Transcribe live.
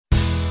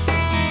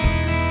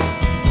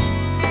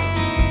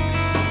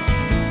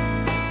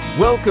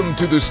Welcome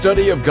to the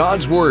study of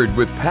God's Word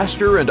with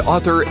pastor and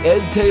author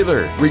Ed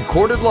Taylor,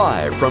 recorded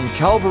live from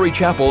Calvary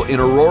Chapel in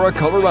Aurora,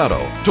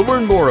 Colorado. To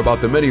learn more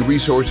about the many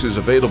resources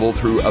available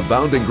through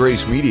Abounding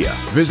Grace Media,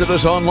 visit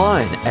us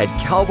online at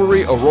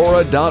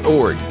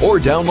calvaryaurora.org or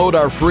download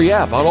our free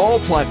app on all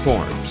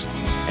platforms.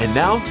 And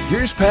now,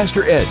 here's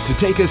Pastor Ed to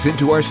take us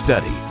into our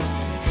study.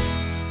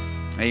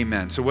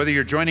 Amen. So whether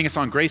you're joining us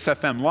on Grace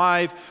FM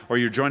Live or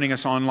you're joining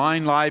us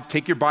online live,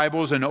 take your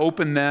Bibles and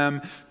open them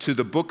to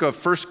the book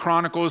of 1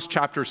 Chronicles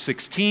chapter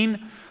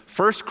 16,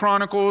 1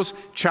 Chronicles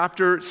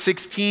chapter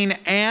 16,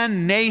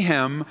 and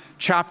Nahum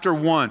chapter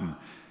 1.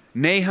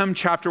 Nahum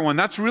chapter 1.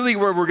 That's really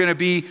where we're going to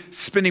be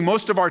spending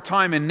most of our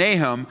time in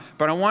Nahum,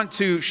 but I want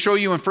to show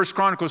you in 1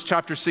 Chronicles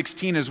chapter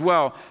 16 as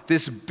well,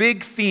 this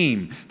big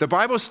theme. The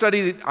Bible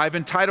study that I've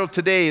entitled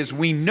today is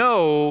We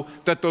Know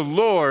That the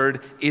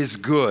Lord is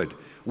Good.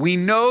 We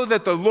know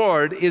that the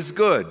Lord is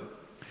good.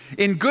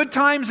 In good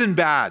times and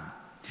bad,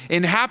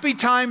 in happy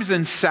times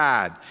and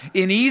sad,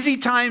 in easy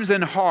times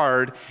and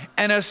hard,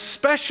 and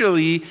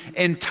especially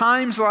in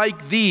times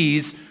like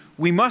these,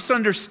 we must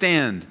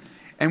understand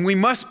and we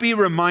must be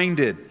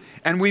reminded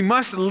and we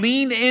must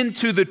lean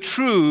into the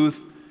truth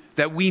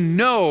that we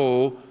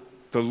know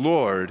the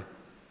Lord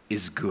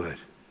is good.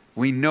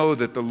 We know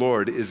that the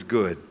Lord is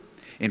good.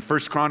 In 1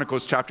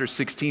 Chronicles chapter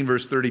 16,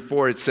 verse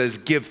 34, it says,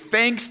 "Give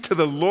thanks to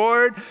the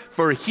Lord,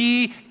 for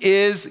he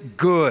is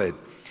good.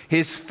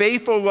 His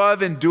faithful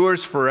love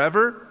endures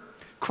forever.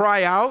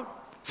 Cry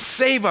out,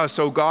 save us,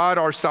 O God,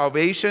 our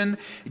salvation.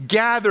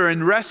 Gather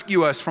and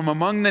rescue us from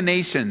among the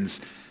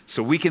nations,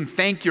 so we can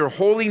thank your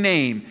holy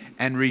name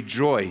and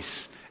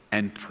rejoice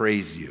and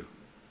praise you."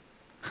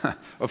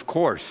 Of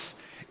course,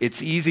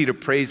 it's easy to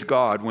praise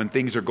God when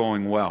things are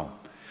going well.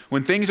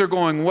 When things are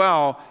going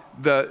well,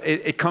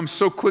 it comes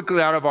so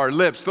quickly out of our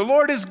lips. The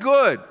Lord is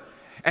good.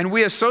 And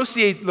we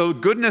associate the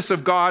goodness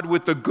of God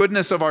with the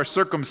goodness of our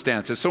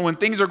circumstances. So when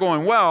things are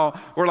going well,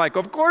 we're like,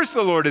 of course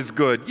the Lord is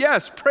good.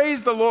 Yes,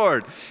 praise the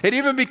Lord. It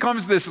even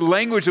becomes this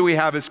language that we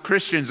have as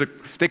Christians.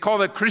 They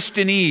call it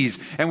Christianese.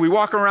 And we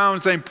walk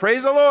around saying,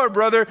 praise the Lord,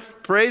 brother.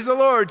 Praise the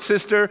Lord,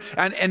 sister.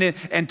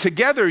 And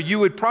together you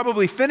would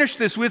probably finish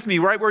this with me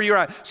right where you're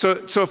at. So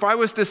if I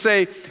was to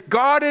say,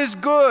 God is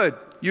good,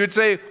 you would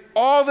say,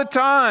 all the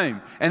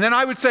time. And then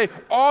I would say,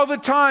 all the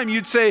time,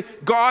 you'd say,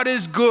 God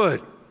is good.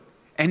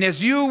 And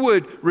as you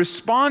would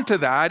respond to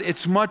that,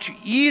 it's much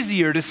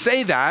easier to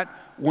say that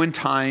when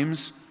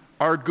times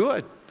are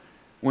good,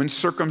 when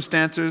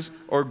circumstances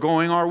are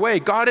going our way.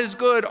 God is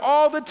good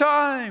all the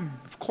time,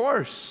 of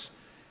course.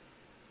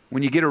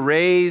 When you get a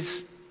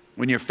raise,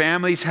 when your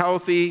family's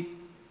healthy,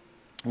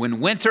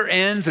 when winter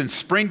ends and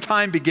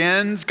springtime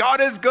begins,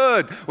 God is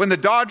good. When the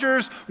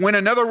Dodgers win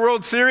another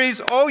World Series,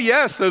 oh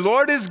yes, the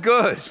Lord is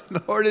good.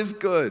 The Lord is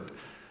good.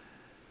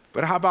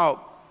 But how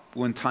about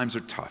when times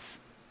are tough?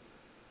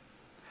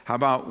 How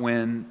about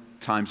when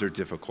times are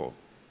difficult?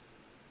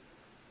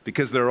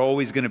 Because there are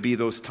always going to be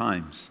those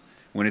times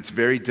when it's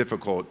very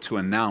difficult to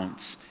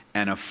announce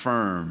and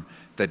affirm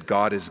that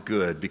God is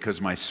good because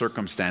my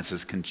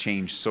circumstances can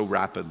change so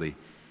rapidly.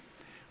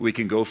 We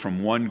can go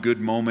from one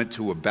good moment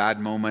to a bad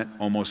moment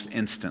almost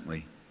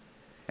instantly.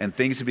 And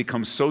things have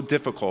become so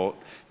difficult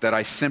that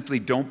I simply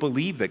don't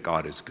believe that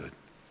God is good.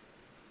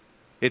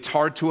 It's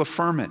hard to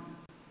affirm it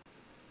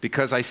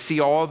because I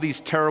see all these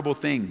terrible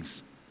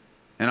things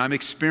and I'm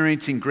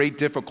experiencing great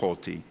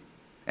difficulty.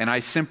 And I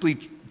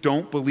simply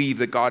don't believe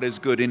that God is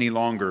good any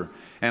longer.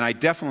 And I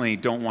definitely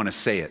don't want to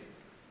say it.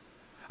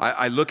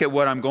 I look at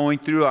what I'm going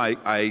through,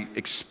 I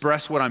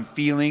express what I'm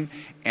feeling,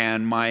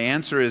 and my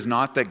answer is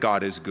not that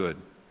God is good.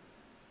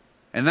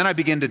 And then I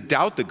begin to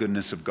doubt the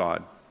goodness of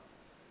God.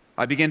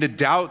 I begin to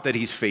doubt that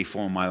he's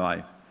faithful in my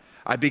life.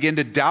 I begin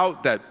to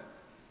doubt that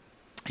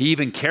he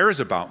even cares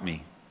about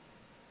me.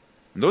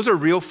 And those are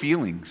real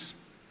feelings.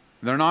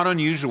 They're not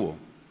unusual.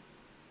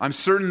 I'm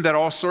certain that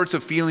all sorts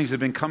of feelings have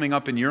been coming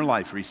up in your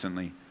life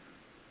recently.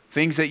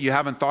 Things that you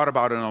haven't thought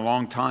about in a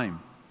long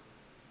time.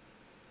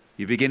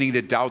 You're beginning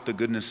to doubt the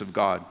goodness of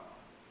God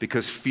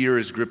because fear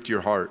has gripped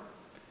your heart.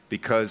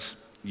 Because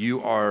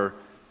you are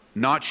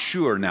not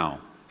sure now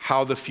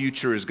how the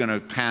future is going to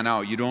pan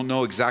out. You don't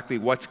know exactly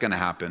what's going to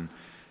happen.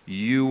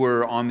 You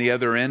were on the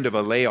other end of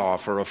a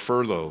layoff or a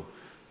furlough,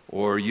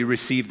 or you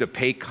received a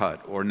pay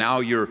cut, or now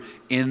you're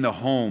in the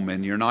home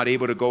and you're not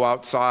able to go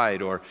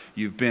outside, or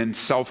you've been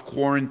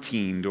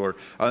self-quarantined, or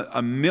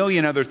a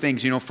million other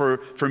things. You know, for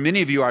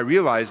many of you, I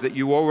realize that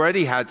you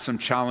already had some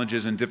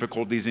challenges and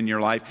difficulties in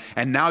your life,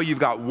 and now you've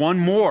got one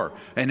more,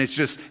 and it's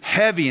just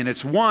heavy, and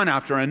it's one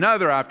after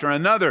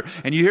another,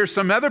 and you hear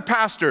some other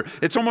pastor.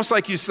 It's almost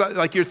like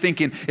you're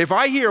thinking, if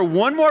I hear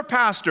one more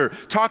pastor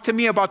talk to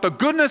me about the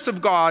goodness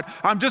of God,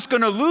 I'm just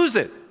going to lose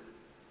it.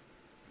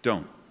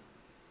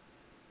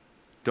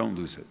 Don't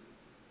lose it.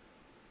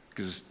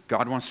 Because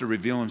God wants to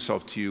reveal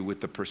himself to you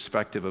with the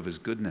perspective of his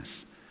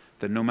goodness.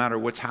 That no matter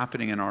what's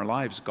happening in our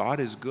lives, God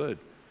is good.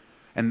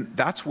 And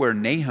that's where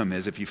Nahum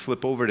is. If you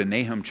flip over to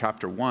Nahum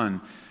chapter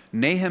 1,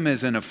 Nahum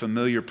is in a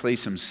familiar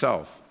place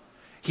himself.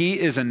 He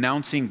is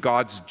announcing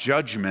God's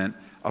judgment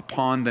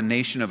upon the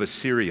nation of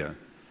Assyria.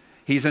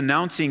 He's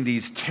announcing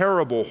these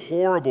terrible,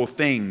 horrible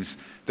things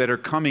that are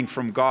coming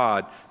from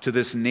God to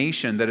this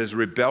nation that has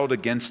rebelled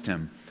against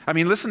him. I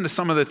mean, listen to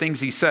some of the things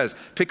he says.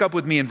 Pick up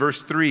with me in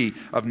verse 3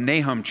 of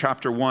Nahum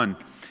chapter 1.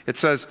 It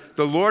says,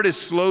 "The Lord is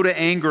slow to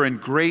anger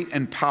and great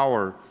in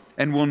power,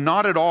 and will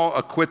not at all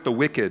acquit the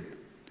wicked.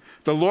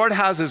 The Lord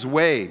has his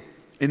way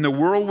in the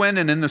whirlwind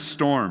and in the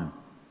storm,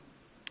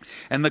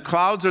 and the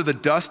clouds are the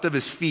dust of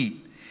his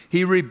feet.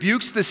 He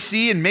rebukes the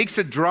sea and makes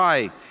it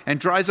dry, and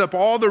dries up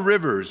all the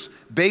rivers.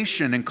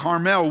 Bashan and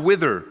Carmel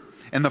wither,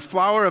 and the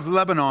flower of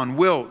Lebanon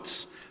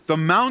wilts. The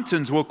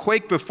mountains will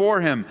quake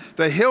before him,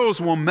 the hills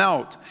will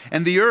melt,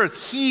 and the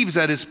earth heaves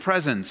at his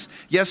presence.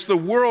 Yes, the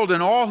world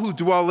and all who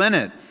dwell in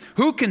it.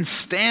 Who can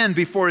stand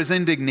before his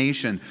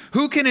indignation?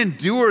 Who can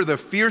endure the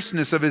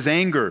fierceness of his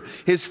anger?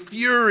 His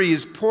fury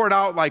is poured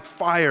out like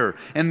fire,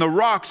 and the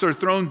rocks are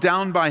thrown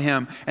down by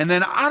him." And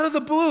then out of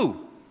the blue,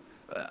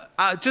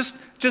 just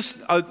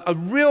a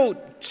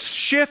real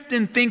shift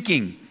in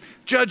thinking.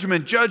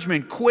 Judgment,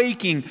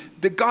 quaking,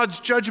 that God's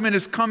judgment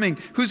is coming.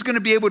 Who's going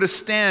to be able to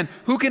stand?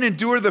 Who can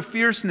endure the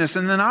fierceness?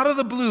 And then out of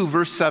the blue,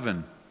 verse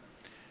 7.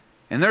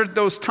 And there are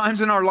those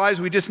times in our lives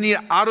we just need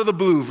out of the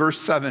blue, verse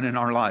 7 in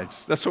our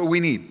lives. That's what we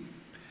need.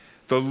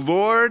 "The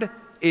Lord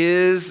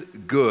is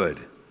good,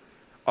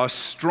 a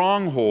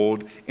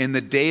stronghold in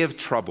the day of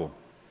trouble,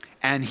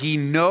 and he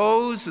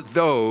knows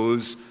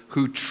those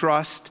who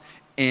trust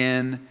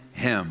in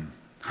him."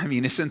 I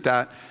mean, isn't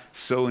that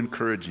so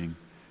encouraging?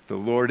 The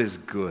Lord is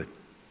good.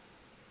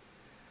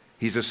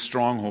 He's a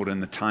stronghold in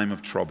the time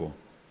of trouble,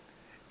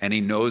 and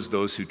he knows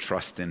those who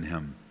trust in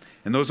him.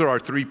 And those are our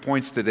 3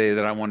 points today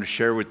that I want to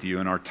share with you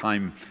in our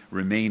time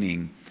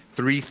remaining.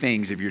 3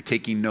 things, if you're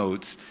taking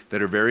notes,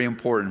 that are very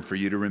important for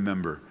you to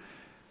remember.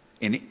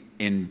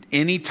 In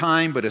any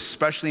time, but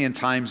especially in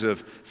times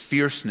of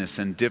fierceness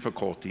and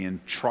difficulty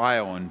and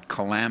trial and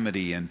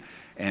calamity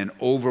and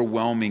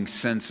overwhelming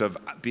sense of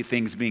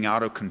things being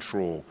out of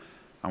control,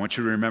 I want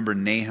you to remember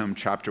Nahum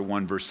chapter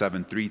 1, verse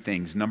 7, 3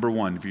 things. Number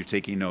 1, if you're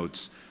taking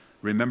notes,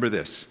 remember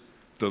this: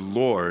 the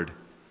Lord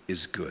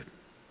is good.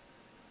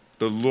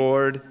 The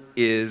Lord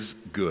is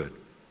good.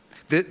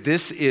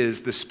 This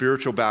is the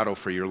spiritual battle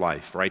for your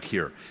life right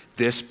here.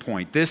 This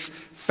point, this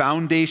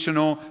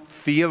foundational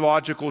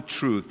theological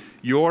truth,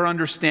 your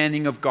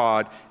understanding of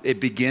God,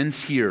 it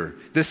begins here.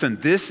 Listen,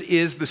 this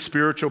is the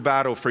spiritual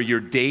battle for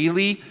your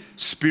daily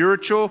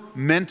spiritual,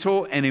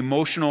 mental, and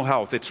emotional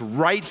health. It's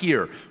right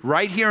here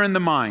in the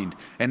mind.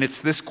 And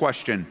it's this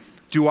question: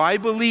 do I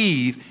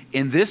believe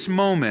in this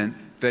moment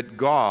that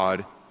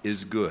God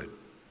is good?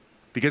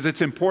 Because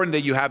it's important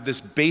that you have this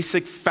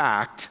basic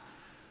fact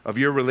of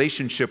your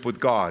relationship with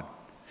God.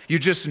 You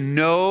just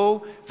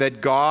know that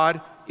God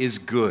is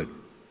good.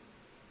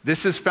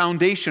 This is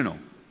foundational.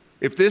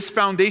 If this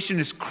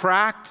foundation is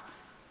cracked,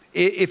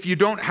 if you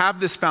don't have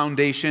this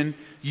foundation,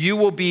 you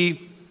will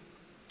be,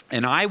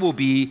 and I will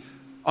be,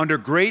 under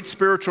great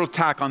spiritual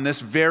attack on this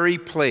very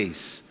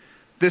place.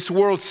 This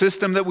world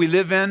system that we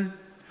live in,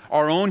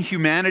 our own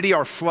humanity,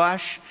 our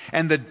flesh,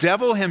 and the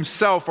devil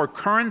himself are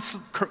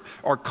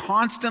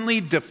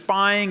constantly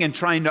defying and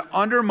trying to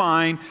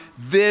undermine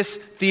this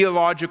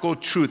theological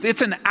truth.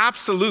 It's an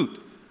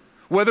absolute.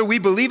 Whether we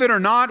believe it or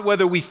not,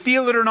 whether we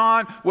feel it or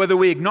not, whether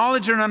we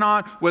acknowledge it or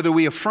not, whether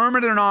we affirm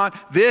it or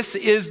not, this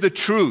is the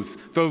truth.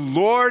 The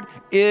Lord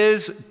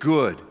is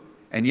good.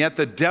 And yet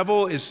the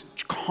devil is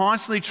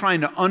constantly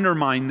trying to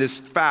undermine this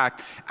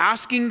fact,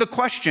 asking the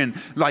question,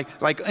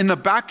 like in the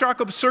backdrop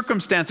of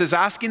circumstances,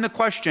 asking the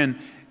question,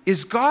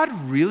 is God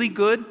really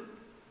good?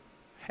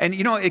 And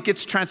it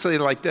gets translated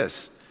like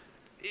this: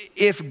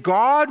 if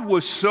God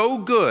was so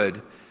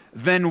good,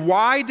 then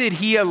why did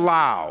he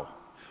allow?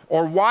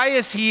 Or why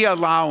is he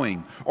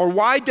allowing? Or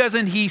why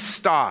doesn't he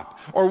stop?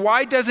 Or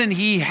why doesn't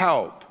he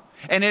help?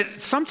 And it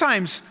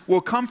sometimes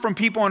will come from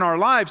people in our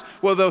lives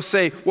where they'll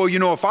say, well,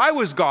 if I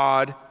was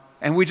God,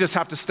 and we just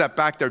have to step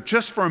back there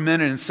just for a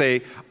minute and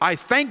say, I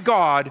thank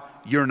God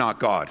you're not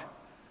God.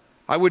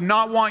 I would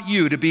not want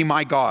you to be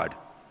my God.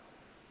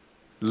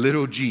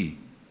 Little g.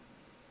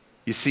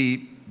 You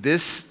see,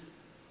 this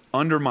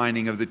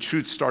undermining of the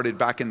truth started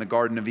back in the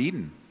Garden of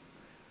Eden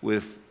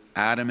with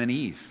Adam and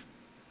Eve,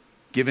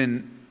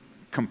 given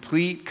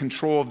complete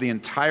control of the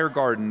entire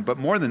garden, but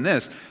more than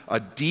this, a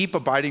deep,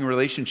 abiding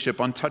relationship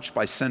untouched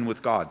by sin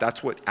with God.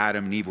 That's what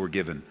Adam and Eve were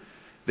given.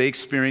 They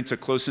experience a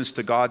closeness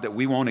to God that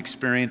we won't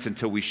experience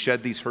until we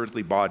shed these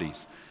earthly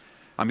bodies.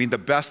 I mean, the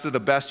best of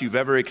the best you've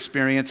ever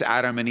experienced,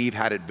 Adam and Eve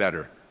had it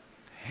better.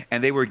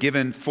 And they were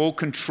given full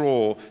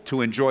control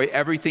to enjoy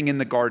everything in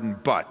the garden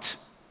but.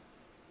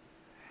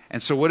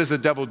 And so what does the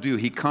devil do?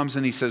 He comes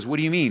and he says, what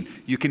do you mean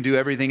you can do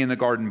everything in the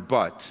garden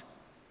but?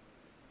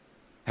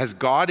 Has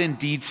God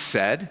indeed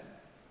said?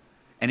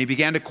 And he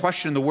began to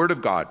question the word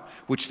of God,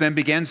 which then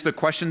begins to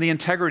question the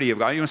integrity of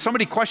God. When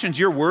somebody questions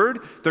your word,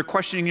 they're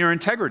questioning your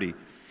integrity.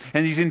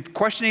 And he's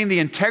questioning the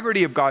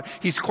integrity of God.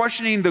 He's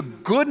questioning the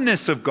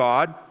goodness of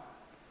God.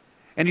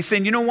 And he's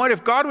saying, you know what?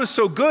 If God was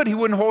so good, he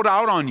wouldn't hold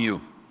out on you.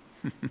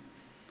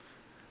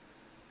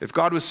 If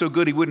God was so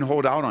good, he wouldn't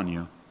hold out on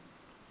you.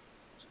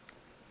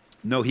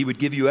 No, he would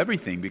give you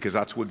everything because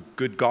that's what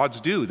good gods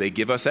do. They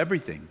give us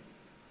everything.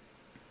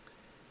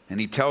 And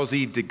he tells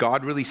Eve, did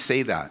God really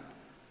say that?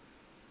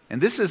 And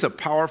this is a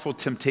powerful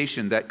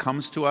temptation that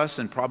comes to us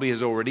and probably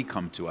has already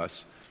come to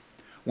us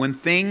when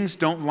things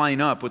don't line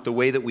up with the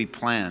way that we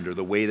planned or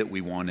the way that we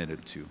wanted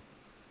it to.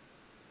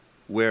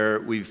 Where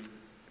we've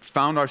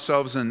found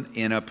ourselves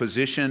in a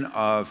position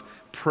of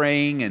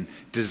praying and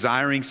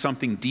desiring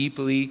something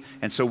deeply,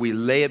 and so we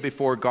lay it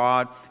before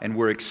God, and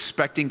we're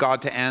expecting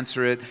God to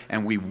answer it,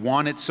 and we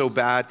want it so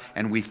bad,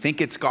 and we think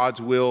it's God's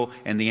will,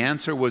 and the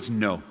answer was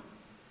no.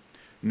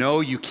 No,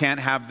 you can't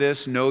have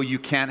this. No, you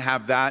can't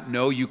have that.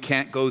 No, you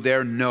can't go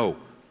there. No.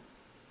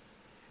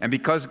 And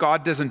because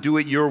God doesn't do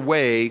it your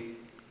way,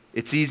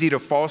 it's easy to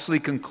falsely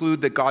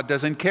conclude that God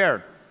doesn't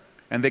care,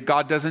 and that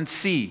God doesn't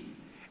see,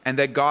 and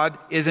that God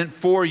isn't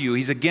for you,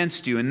 he's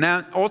against you. And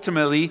that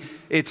ultimately,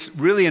 it's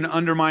really an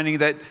undermining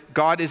that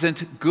God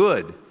isn't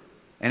good.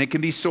 And it can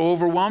be so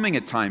overwhelming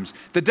at times.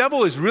 The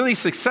devil is really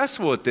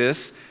successful at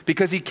this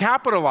because he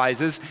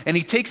capitalizes and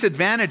he takes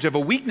advantage of a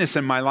weakness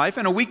in my life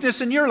and a weakness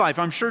in your life,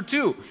 I'm sure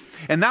too.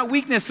 And that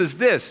weakness is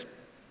this.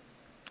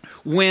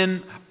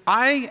 When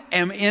I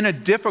am in a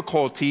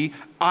difficulty,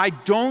 I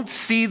don't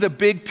see the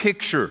big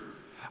picture.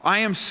 I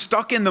am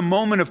stuck in the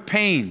moment of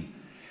pain.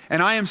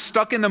 And I am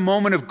stuck in the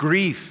moment of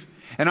grief.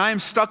 And I am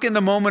stuck in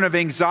the moment of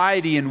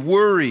anxiety and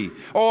worry.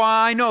 Oh,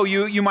 I know,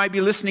 you might be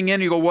listening in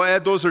and you go, well,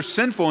 Ed, those are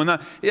sinful. And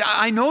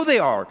I know they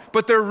are,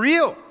 but they're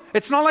real.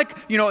 It's not like,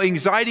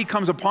 anxiety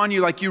comes upon you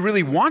like you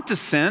really want to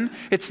sin.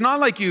 It's not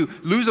like you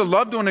lose a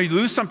loved one or you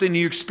lose something and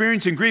you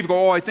experience in grief.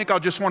 Go, I think I'll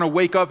just want to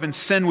wake up and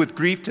sin with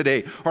grief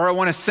today. Or I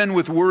want to sin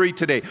with worry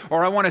today.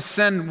 Or I want to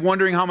sin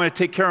wondering how I'm going to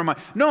take care of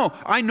No,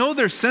 I know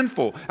they're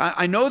sinful.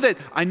 I know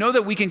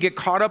that we can get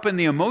caught up in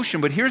the emotion.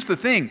 But here's the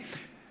thing.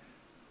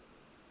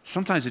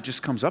 Sometimes it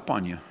just comes up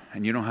on you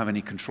and you don't have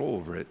any control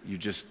over it.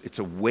 It's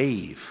a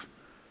wave.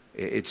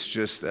 It's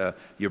just,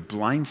 you're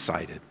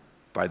blindsided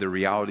by the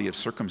reality of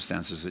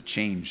circumstances that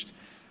changed.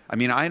 I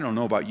mean, I don't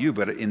know about you,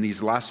 but in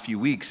these last few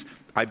weeks,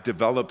 I've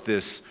developed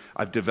this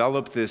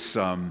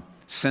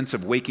sense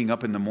of waking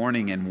up in the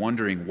morning and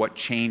wondering what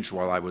changed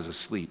while I was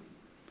asleep.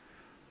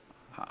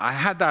 I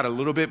had that a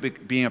little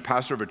bit being a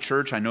pastor of a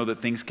church. I know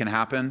that things can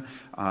happen.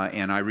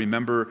 And I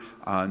remember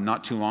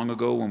not too long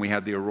ago when we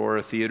had the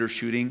Aurora Theater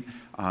shooting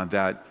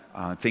that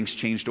things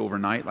changed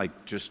overnight,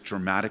 like just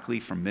dramatically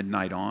from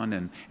midnight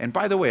on. And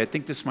by the way, I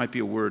think this might be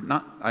a word.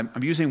 I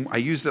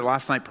used it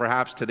last night.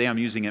 Perhaps today I'm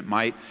using it.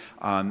 Might.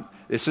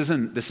 This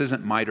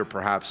isn't might or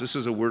perhaps. This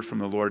is a word from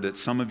the Lord that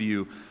some of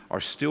you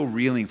are still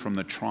reeling from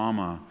the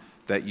trauma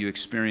that you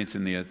experienced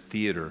in the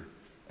theater,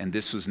 and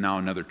this is now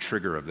another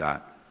trigger of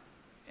that.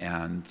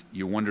 And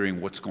you're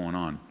wondering what's going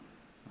on.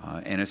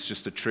 And it's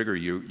just a trigger.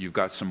 You've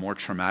got some more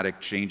traumatic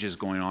changes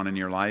going on in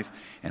your life,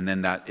 and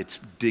then that it's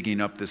digging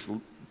up this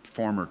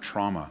former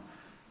trauma.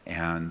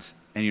 And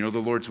the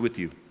Lord's with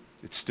you.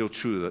 It's still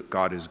true that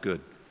God is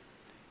good.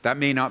 That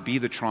may not be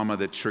the trauma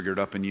that triggered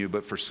up in you,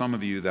 but for some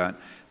of you, that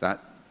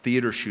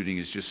theater shooting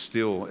is just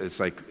still,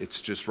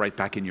 it's just right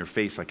back in your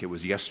face like it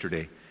was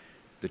yesterday,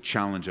 the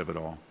challenge of it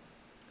all.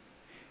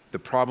 The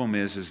problem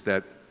is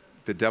that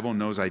the devil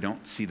knows I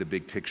don't see the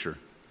big picture.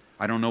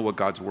 I don't know what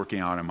God's working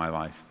out in my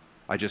life.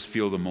 I just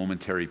feel the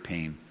momentary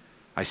pain.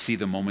 I see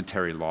the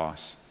momentary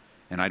loss.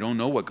 And I don't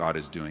know what God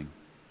is doing.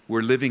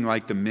 We're living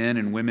like the men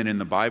and women in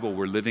the Bible.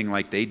 We're living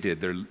like they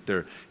did.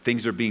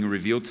 Things are being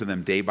revealed to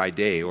them day by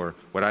day, or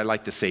what I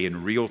like to say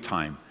in real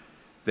time.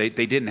 They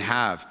didn't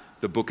have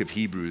the book of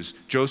Hebrews.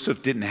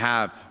 Joseph didn't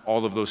have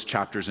all of those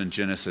chapters in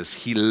Genesis.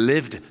 He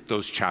lived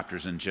those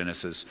chapters in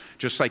Genesis.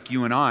 Just like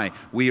you and I,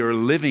 we are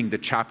living the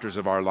chapters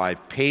of our life,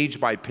 page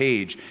by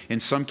page, in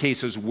some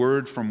cases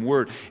word from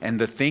word. And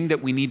the thing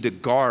that we need to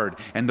guard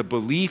and the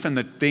belief and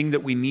the thing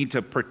that we need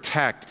to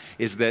protect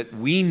is that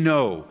we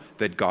know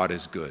that God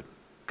is good.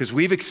 Because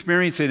we've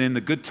experienced it in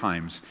the good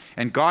times,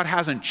 and God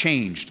hasn't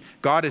changed.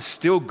 God is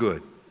still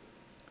good.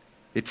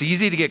 It's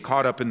easy to get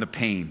caught up in the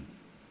pain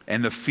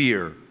and the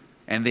fear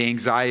and the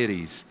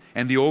anxieties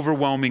and the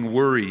overwhelming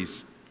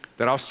worries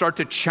that I'll start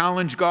to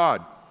challenge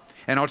God,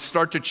 and I'll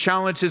start to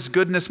challenge His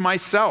goodness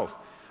myself.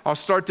 I'll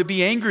start to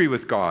be angry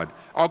with God.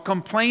 I'll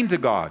complain to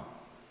God.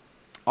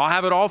 I'll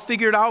have it all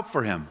figured out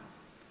for Him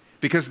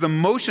because the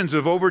emotions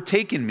have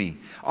overtaken me.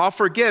 I'll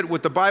forget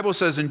what the Bible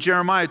says in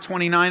Jeremiah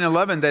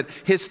 29:11, that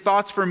His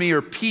thoughts for me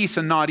are peace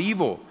and not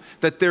evil,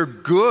 that they're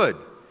good.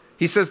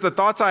 He says, the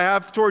thoughts I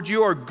have towards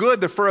you are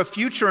good, they're for a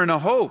future and a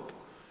hope.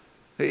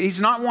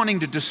 He's not wanting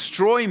to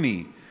destroy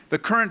me. The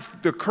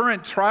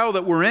current trial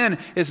that we're in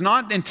is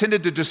not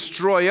intended to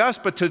destroy us,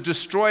 but to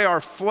destroy our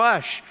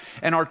flesh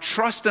and our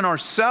trust in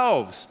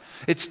ourselves.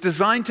 It's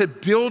designed to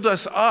build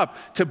us up,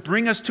 to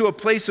bring us to a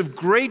place of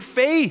great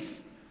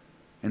faith.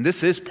 And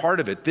this is part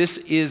of it. This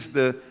is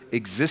the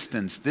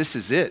existence. This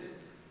is it.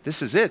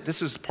 This is it.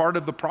 This is part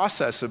of the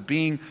process of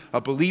being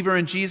a believer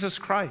in Jesus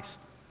Christ.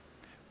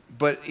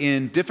 But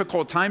in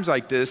difficult times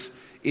like this,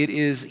 it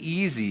is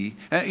easy.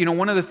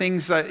 One of the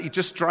things,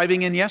 just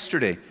driving in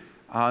yesterday,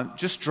 I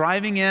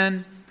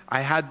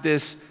had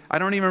this I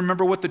don't even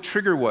remember what the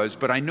trigger was,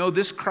 but I know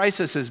this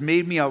crisis has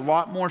made me a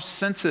lot more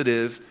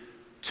sensitive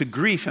to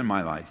grief in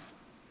my life.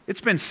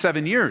 It's been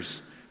 7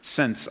 years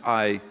since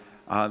I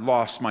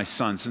lost my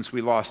son, since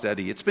we lost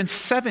Eddie. It's been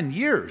 7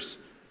 years.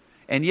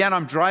 And yet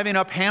I'm driving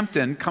up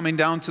Hampton, coming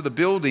down to the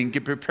building,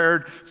 get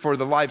prepared for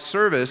the live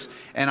service,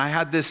 and I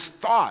had this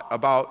thought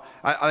about,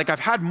 I've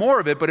had more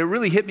of it, but it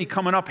really hit me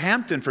coming up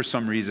Hampton for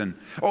some reason.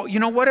 Oh, you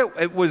know what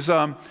it was?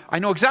 I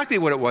know exactly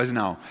what it was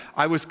now.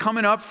 I was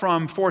coming up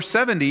from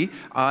 470,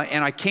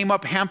 and I came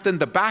up Hampton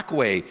the back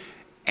way,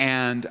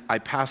 and I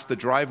passed the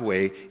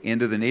driveway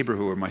into the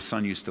neighborhood where my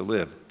son used to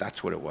live.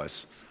 That's what it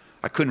was.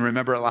 I couldn't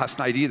remember it last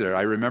night either.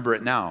 I remember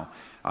it now.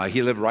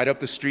 He lived right up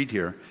the street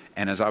here.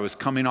 And as I was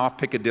coming off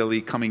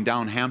Piccadilly, coming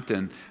down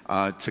Hampton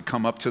to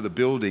come up to the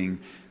building,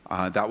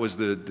 that was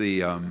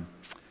the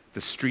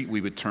street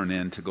we would turn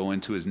in to go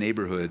into his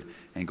neighborhood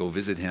and go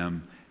visit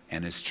him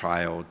and his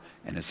child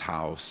and his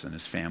house and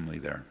his family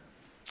there.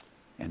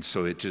 And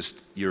so it just,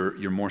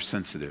 you're more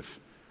sensitive,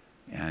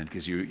 and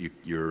because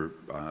you're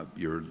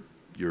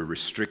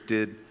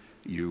restricted,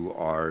 you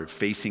are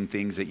facing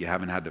things that you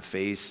haven't had to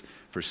face.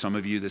 For some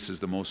of you, this is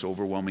the most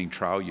overwhelming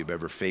trial you've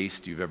ever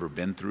faced, you've ever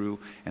been through,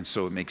 and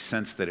so it makes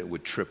sense that it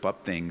would trip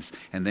up things,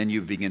 and then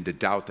you begin to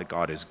doubt that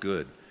God is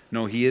good.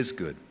 No, He is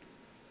good.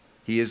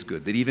 He is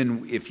good. That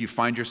even if you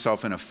find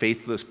yourself in a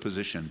faithless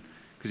position,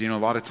 because a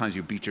lot of times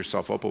you beat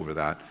yourself up over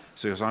that,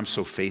 so because I'm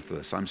so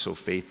faithless, I'm so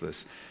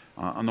faithless.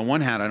 On the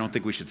one hand, I don't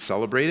think we should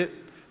celebrate it,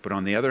 but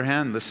on the other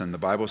hand, listen, the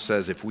Bible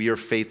says if we are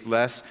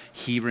faithless,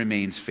 He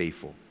remains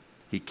faithful.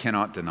 He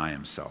cannot deny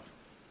Himself.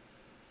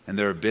 And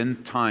there have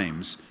been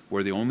times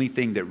where the only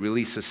thing that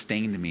really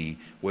sustained me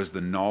was the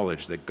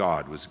knowledge that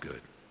God was good.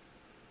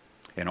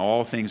 And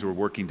all things were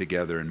working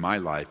together in my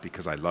life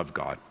because I love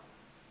God.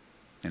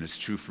 And it's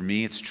true for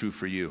me, it's true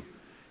for you.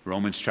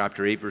 Romans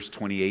chapter 8, verse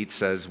 28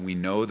 says, we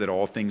know that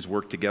all things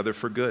work together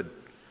for good.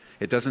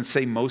 It doesn't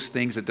say most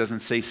things, it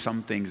doesn't say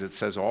some things, it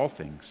says all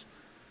things.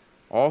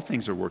 All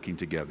things are working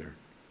together.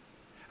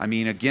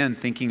 Again,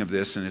 thinking of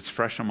this, and it's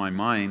fresh on my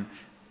mind,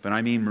 but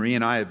Marie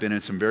and I have been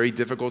in some very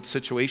difficult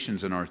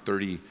situations in our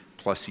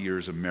 30-plus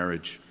years of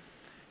marriage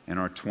and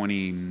our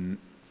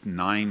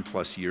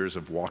 29-plus years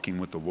of walking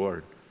with the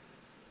Lord.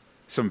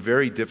 Some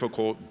very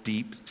difficult,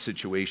 deep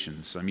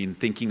situations.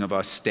 Thinking of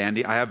us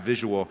standing, I have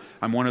visual,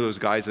 I'm one of those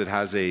guys that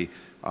has a,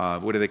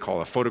 what do they call,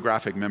 a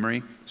photographic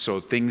memory. So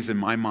things in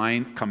my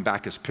mind come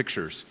back as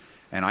pictures,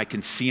 and I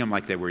can see them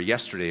like they were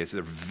yesterday.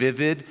 They're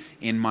vivid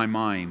in my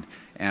mind.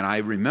 And I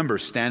remember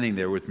standing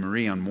there with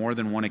Marie on more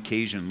than one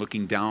occasion,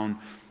 looking down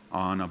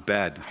on a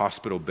bed,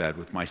 hospital bed,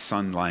 with my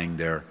son lying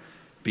there,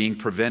 being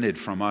prevented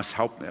from us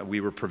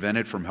we were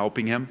prevented from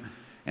helping him,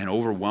 and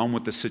overwhelmed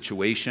with the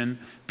situation,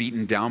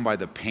 beaten down by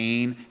the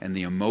pain and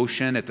the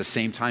emotion, at the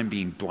same time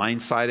being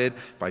blindsided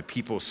by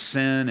people's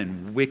sin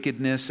and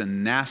wickedness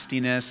and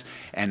nastiness,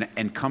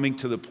 and coming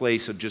to the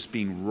place of just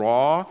being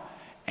raw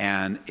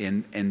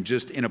and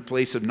just in a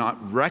place of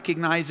not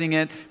recognizing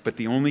it, but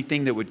the only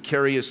thing that would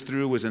carry us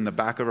through was in the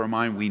back of our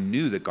mind. We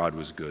knew that God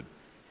was good.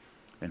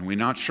 And we're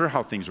not sure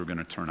how things were going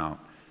to turn out,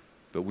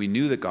 but we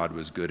knew that God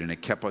was good, and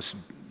it kept us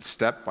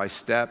step by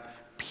step,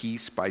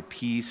 piece by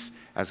piece,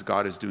 as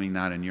God is doing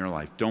that in your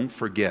life. Don't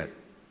forget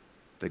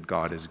that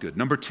God is good.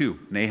 Number 2,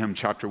 Nahum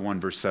chapter 1,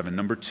 verse 7.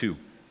 Number 2,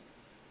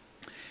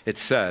 it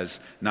says,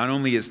 not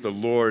only is the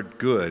Lord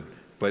good,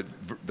 but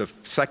the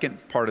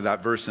second part of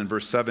that verse in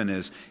verse 7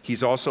 is,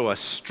 He's also a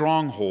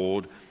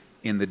stronghold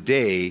in the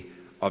day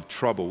of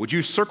trouble. Would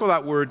you circle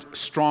that word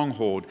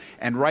stronghold,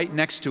 and right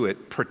next to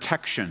it,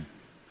 protection.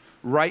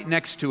 Right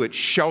next to it,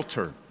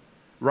 shelter.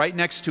 Right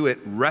next to it,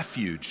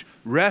 refuge.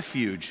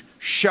 Refuge,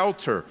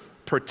 shelter,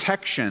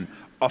 protection,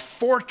 a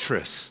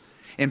fortress.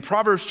 In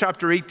Proverbs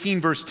chapter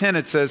 18, verse 10,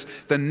 it says,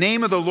 the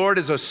name of the Lord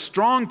is a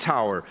strong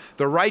tower.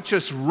 The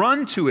righteous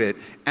run to it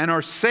and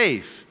are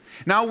safe.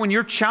 Now, when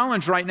you're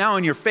challenged right now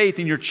in your faith,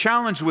 and you're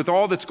challenged with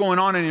all that's going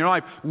on in your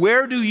life,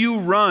 where do you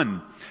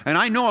run? And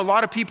I know a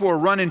lot of people are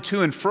running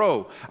to and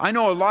fro. I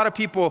know a lot of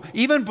people,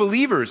 even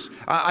believers,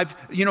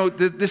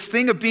 this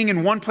thing of being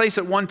in one place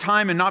at one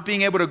time and not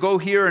being able to go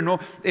here, and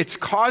it's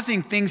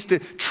causing things to,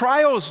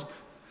 trials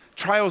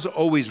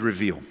always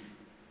reveal.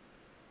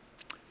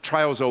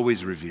 Trials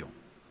always reveal.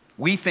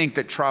 We think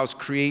that trials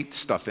create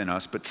stuff in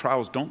us, but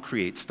trials don't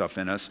create stuff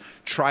in us.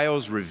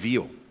 Trials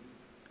reveal.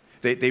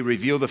 They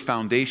reveal the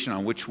foundation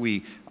on which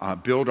we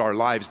build our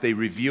lives. They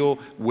reveal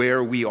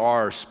where we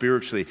are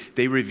spiritually.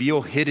 They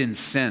reveal hidden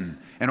sin.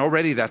 And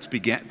already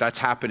that's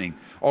happening.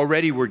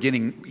 Already we're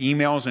getting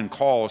emails and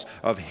calls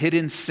of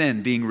hidden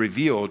sin being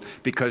revealed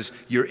because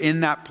you're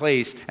in that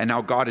place and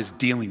now God is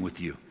dealing with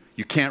you.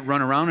 You can't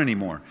run around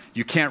anymore.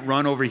 You can't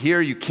run over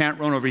here. You can't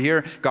run over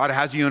here. God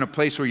has you in a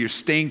place where you're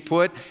staying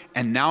put,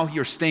 and now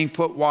you're staying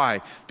put.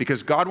 Why?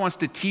 Because God wants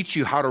to teach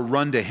you how to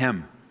run to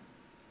Him.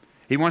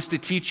 He wants to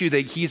teach you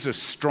that He's a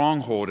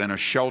stronghold and a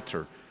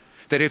shelter.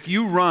 That if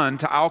you run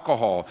to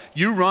alcohol,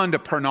 you run to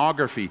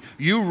pornography,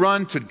 you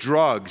run to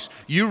drugs,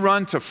 you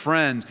run to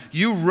friends,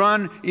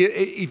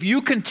 if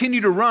you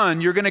continue to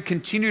run, you're going to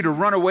continue to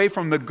run away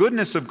from the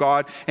goodness of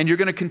God, and you're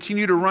going to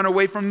continue to run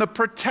away from the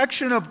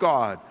protection of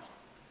God.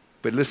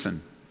 But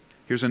listen,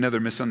 here's another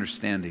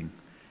misunderstanding.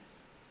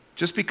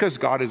 Just because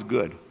God is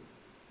good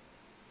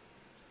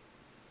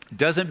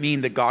doesn't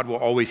mean that God will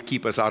always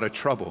keep us out of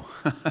trouble.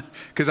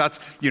 Because that's,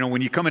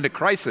 when you come into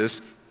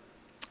crisis,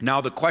 now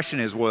the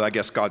question is, well, I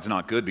guess God's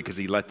not good because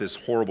he let this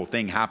horrible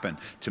thing happen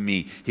to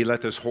me. He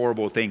let this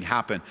horrible thing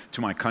happen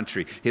to my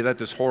country. He let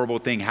this horrible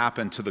thing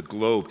happen to the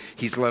globe.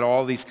 He's let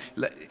all these,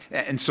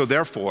 and so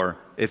therefore,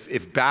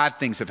 if bad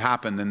things have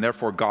happened, then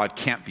therefore God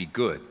can't be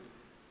good.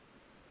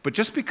 But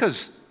just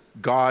because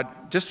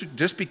God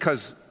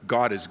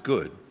is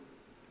good,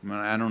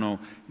 I don't know,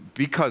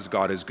 because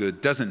God is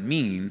good doesn't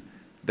mean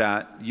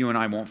that you and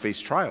I won't face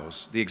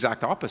trials. The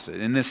exact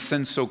opposite. In this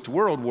sin-soaked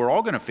world, we're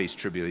all going to face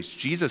tribulation.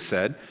 Jesus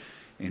said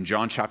in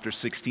John chapter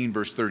 16,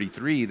 verse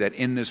 33, that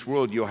in this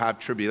world you'll have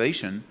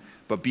tribulation,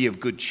 but be of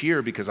good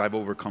cheer because I've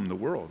overcome the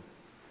world.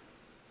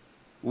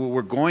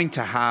 We're going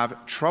to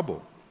have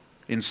trouble.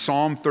 In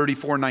Psalm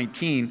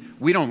 34:19,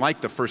 we don't like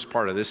the first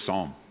part of this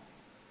psalm.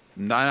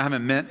 I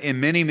haven't met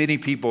many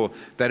people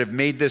that have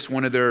made this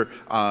one of their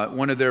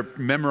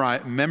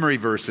memory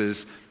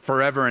verses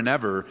forever and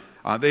ever.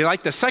 They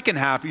like the second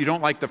half, you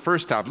don't like the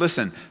first half.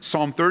 Listen,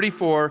 Psalm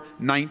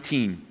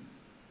 34:19.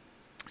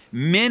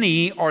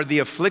 Many are the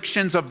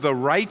afflictions of the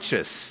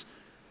righteous,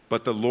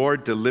 but the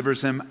Lord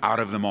delivers him out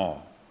of them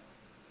all.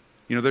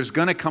 There's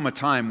going to come a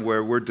time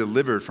where we're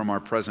delivered from our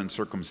present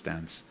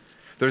circumstance.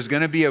 There's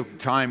going to be a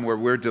time where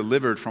we're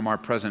delivered from our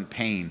present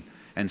pain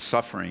and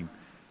suffering.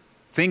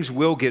 Things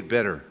will get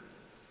better.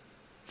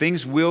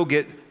 Things will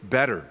get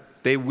better.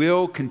 They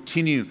will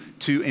continue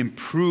to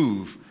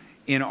improve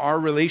in our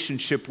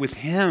relationship with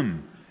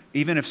him,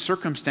 even if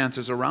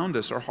circumstances around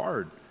us are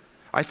hard.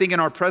 I think in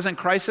our present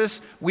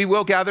crisis, we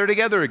will gather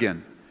together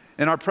again.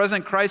 In our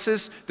present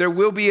crisis, there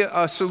will be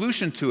a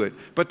solution to it.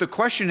 But the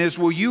question is,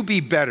 will you be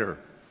better?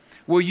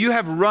 Will you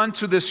have run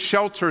to this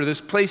shelter,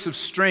 this place of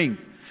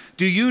strength?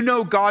 Do you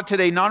know God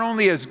today not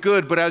only as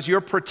good, but as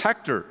your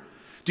protector?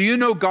 Do you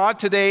know God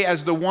today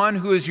as the one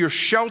who is your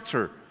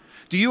shelter?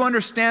 Do you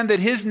understand that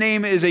his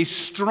name is a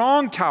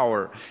strong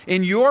tower?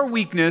 In your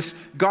weakness,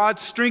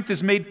 God's strength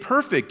is made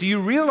perfect. Do you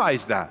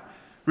realize that?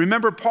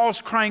 Remember,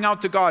 Paul's crying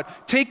out to God,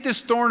 take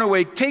this thorn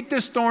away, take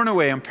this thorn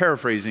away. I'm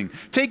paraphrasing.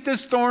 Take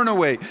this thorn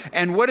away.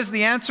 And what is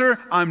the answer?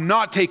 I'm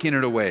not taking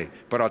it away.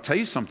 But I'll tell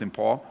you something,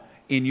 Paul.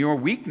 In your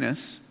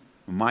weakness,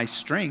 my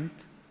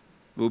strength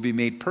will be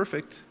made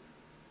perfect.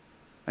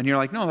 And you're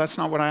like, no, that's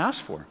not what I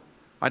asked for.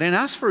 I didn't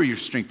ask for your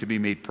strength to be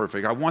made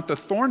perfect. I want the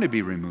thorn to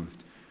be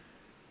removed.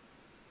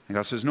 And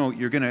God says, no,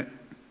 you're going to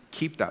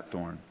keep that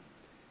thorn.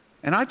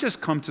 And I've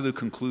just come to the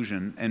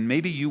conclusion, and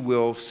maybe you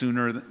will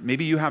sooner,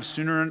 maybe you have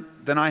sooner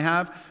than I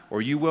have,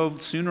 or you will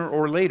sooner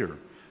or later.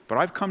 But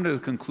I've come to the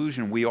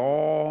conclusion we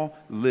all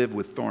live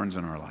with thorns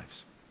in our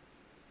lives.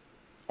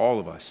 All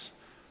of us.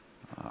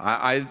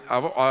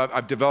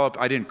 I've developed,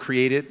 I didn't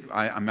create it.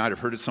 I might have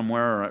heard it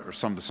somewhere or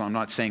something, so I'm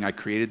not saying I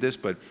created this,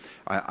 but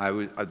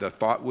the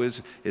thought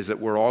is that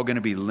we're all going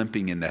to be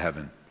limping into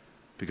heaven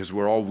because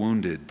we're all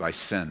wounded by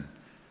sin.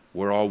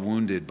 We're all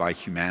wounded by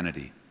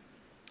humanity.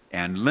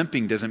 And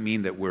limping doesn't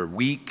mean that we're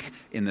weak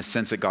in the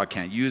sense that God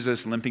can't use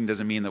us. Limping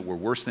doesn't mean that we're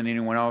worse than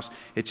anyone else.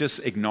 It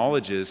just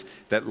acknowledges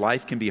that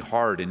life can be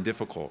hard and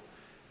difficult.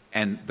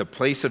 And the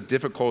place of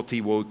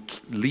difficulty will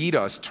lead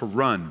us to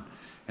run.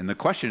 And the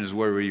question is,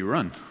 where will you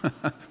run?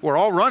 We're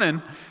all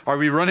running. Are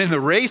we running the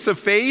race of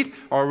faith,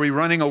 or are we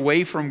running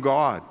away from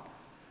God?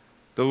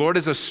 The Lord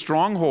is a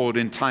stronghold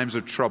in times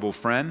of trouble,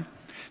 friend.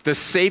 The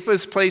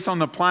safest place on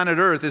the planet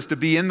Earth is to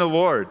be in the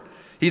Lord.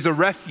 He's a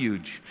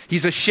refuge.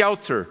 He's a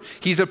shelter.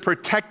 He's a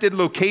protected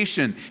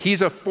location.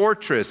 He's a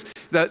fortress.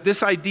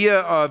 This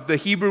idea of the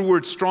Hebrew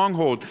word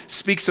stronghold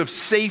speaks of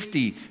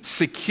safety,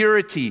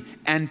 security,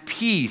 and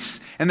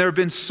peace. And there have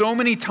been so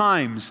many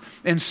times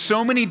and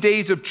so many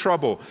days of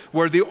trouble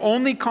where the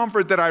only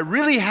comfort that I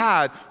really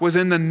had was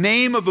in the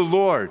name of the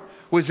Lord,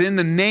 was in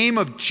the name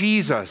of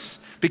Jesus.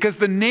 Because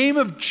the name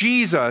of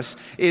Jesus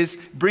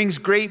brings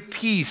great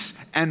peace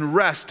and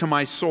rest to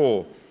my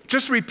soul.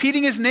 Just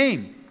repeating his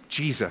name,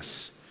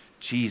 Jesus,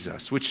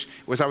 which,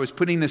 as I was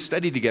putting this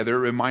study together, it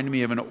reminded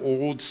me of an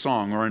old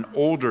song, or an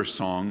older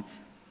song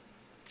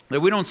that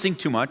we don't sing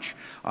too much.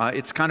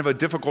 It's kind of a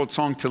difficult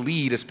song to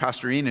lead, as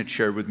Pastor Ian had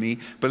shared with me.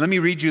 But let me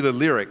read you the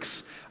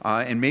lyrics.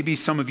 And maybe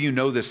some of you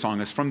know this song.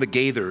 It's from the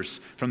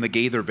Gaithers, from the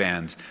Gaither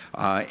band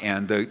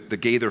and the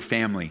Gaither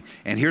family.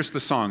 And here's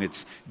the song.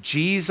 It's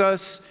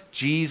Jesus,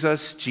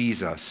 Jesus,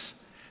 Jesus.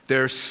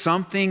 There's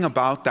something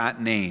about that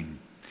name.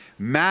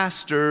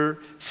 Master,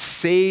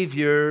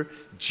 Savior,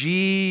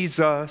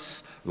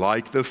 Jesus,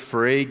 like the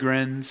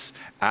fragrance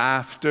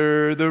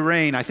after the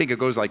rain. I think it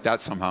goes like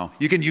that somehow.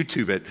 You can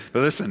YouTube it.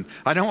 But listen,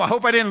 I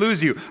hope I didn't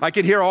lose you. I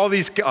could hear all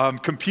these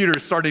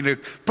computers starting to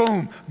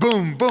boom,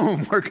 boom,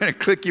 boom. We're going to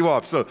click you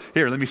off. So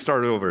here, let me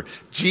start over.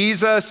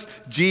 Jesus,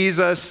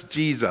 Jesus,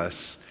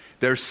 Jesus.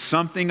 There's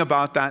something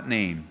about that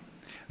name.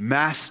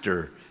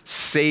 Master,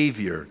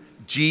 Savior,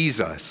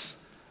 Jesus,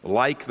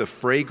 like the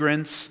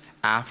fragrance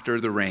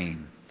after the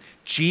rain.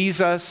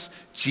 Jesus,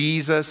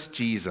 Jesus,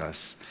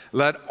 Jesus.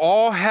 Let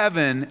all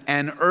heaven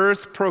and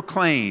earth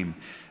proclaim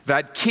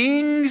that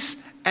kings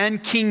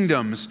and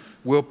kingdoms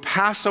will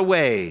pass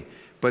away,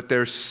 but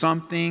there's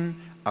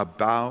something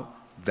about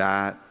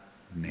that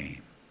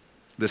name.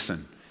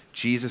 Listen,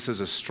 Jesus is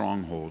a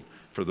stronghold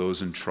for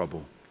those in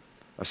trouble,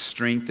 a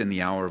strength in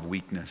the hour of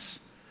weakness,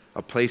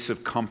 a place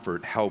of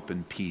comfort, help,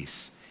 and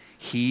peace.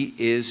 He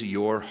is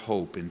your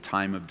hope in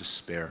time of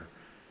despair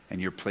and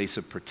your place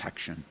of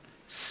protection,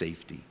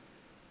 safety,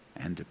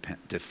 and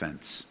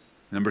defense.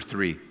 Number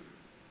 3.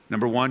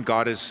 Number 1,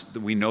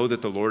 we know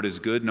that the Lord is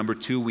good. Number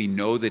 2, we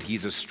know that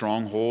He's a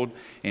stronghold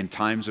in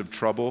times of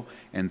trouble.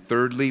 And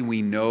thirdly,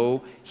 we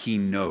know He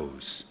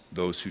knows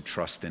those who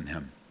trust in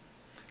Him.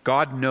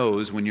 God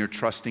knows when you're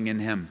trusting in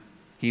Him.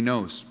 He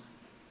knows.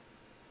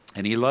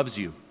 And He loves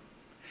you.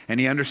 And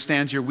He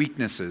understands your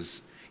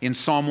weaknesses. In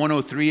Psalm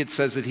 103, it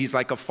says that He's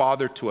like a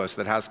father to us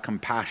that has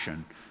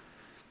compassion.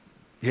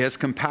 He has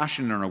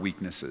compassion on our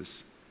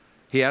weaknesses.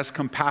 He has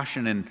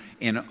compassion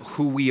in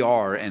who we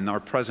are and our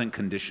present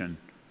condition.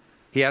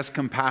 He has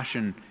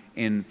compassion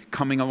in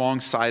coming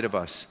alongside of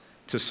us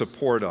to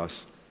support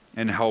us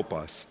and help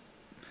us.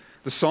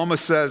 The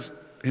psalmist says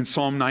in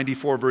Psalm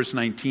 94, verse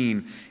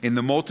 19, "In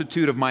the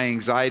multitude of my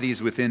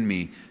anxieties within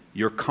me,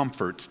 your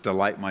comforts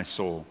delight my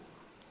soul."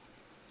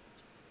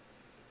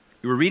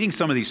 We're reading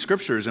some of these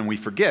scriptures and we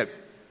forget,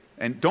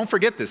 and don't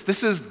forget this,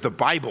 this is the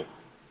Bible.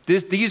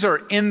 These are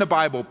in the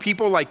Bible.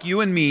 People like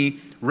you and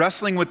me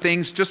wrestling with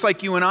things just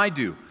like you and I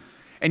do.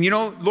 And you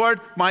know, Lord,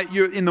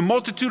 you're in the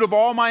multitude of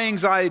all my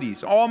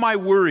anxieties, all my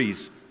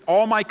worries,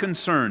 all my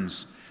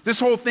concerns. This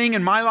whole thing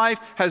in my life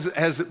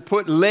has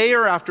put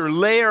layer after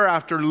layer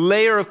after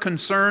layer of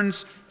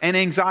concerns and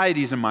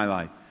anxieties in my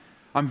life.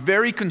 I'm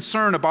very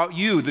concerned about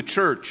you, the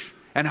church,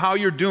 and how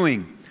you're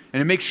doing, and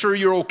to make sure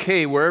you're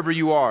okay wherever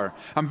you are.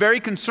 I'm very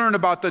concerned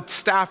about the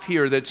staff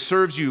here that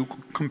serves you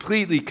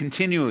completely,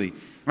 continually.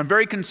 I'm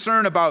very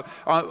concerned about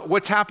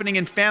what's happening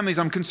in families.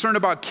 I'm concerned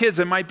about kids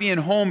that might be in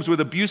homes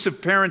with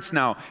abusive parents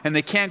now and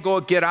they can't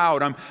get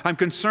out. I'm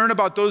concerned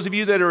about those of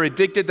you that are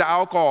addicted to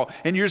alcohol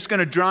and you're just going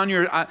to drown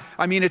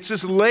it's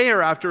just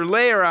layer after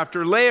layer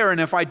after layer.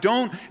 And if I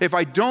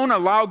don't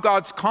allow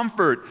God's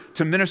comfort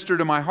to minister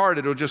to my heart,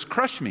 it'll just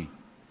crush me.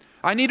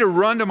 I need to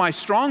run to my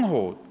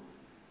stronghold.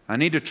 I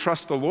need to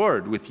trust the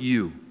Lord with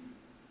you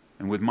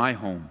and with my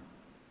home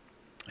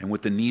and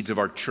with the needs of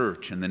our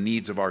church and the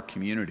needs of our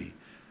community.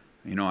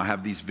 You know, I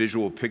have these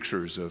visual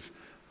pictures of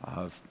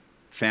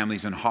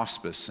families in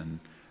hospice, and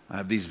I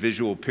have these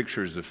visual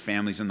pictures of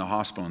families in the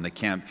hospital, and they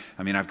can't.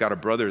 I've got a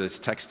brother that's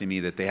texting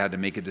me that they had to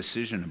make a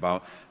decision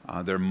about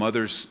their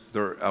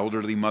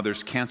elderly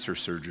mother's cancer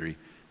surgery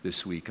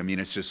this week.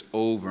 It's just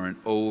over and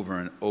over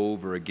and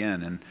over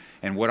again.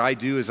 And what I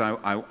do is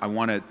I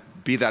want to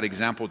be that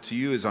example to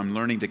you as I'm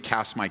learning to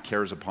cast my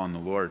cares upon the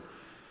Lord.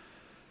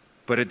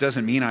 But it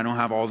doesn't mean I don't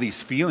have all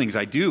these feelings.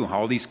 I do,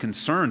 all these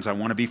concerns. I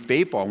want to be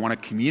faithful. I want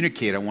to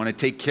communicate. I want to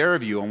take care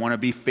of you. I want to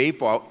be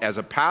faithful as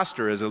a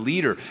pastor, as a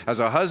leader, as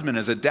a husband,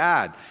 as a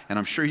dad. And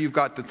I'm sure you've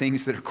got the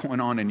things that are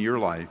going on in your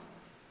life.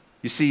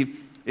 You see,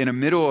 in the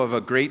middle of a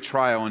great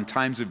trial, in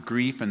times of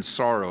grief and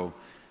sorrow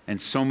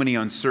and so many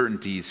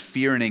uncertainties,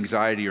 fear and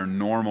anxiety are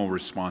normal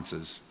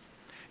responses.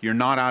 You're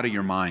not out of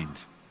your mind.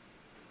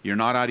 You're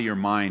not out of your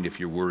mind if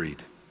you're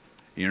worried.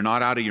 You're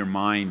not out of your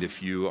mind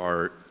if you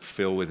are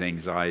filled with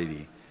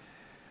anxiety.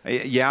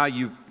 Yeah,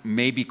 you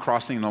may be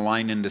crossing the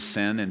line into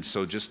sin, and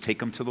so just take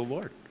them to the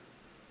Lord.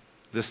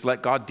 Just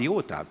let God deal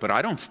with that. But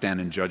I don't stand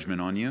in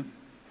judgment on you.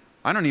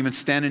 I don't even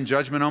stand in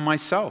judgment on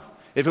myself.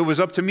 If it was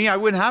up to me, I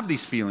wouldn't have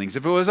these feelings.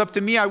 If it was up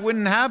to me, I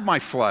wouldn't have my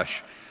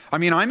flesh.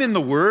 I'm in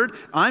the Word,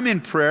 I'm in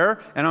prayer,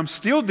 and I'm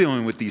still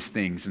dealing with these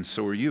things, and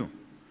so are you.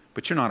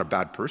 But you're not a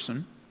bad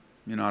person.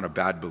 You're not a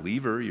bad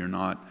believer. You're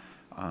not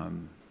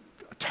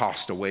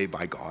tossed away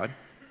by God.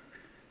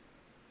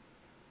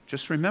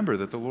 Just remember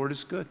that the Lord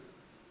is good.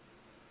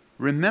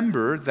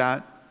 Remember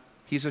that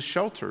He's a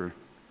shelter,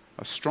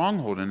 a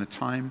stronghold in a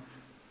time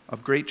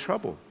of great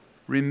trouble.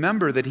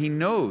 Remember that He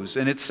knows,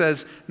 and it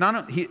says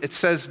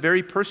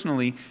very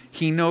personally,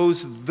 He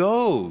knows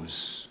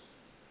those.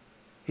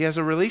 He has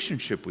a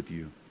relationship with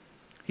you.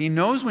 He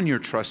knows when you're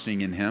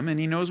trusting in Him, and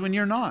He knows when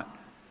you're not.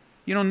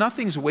 You know,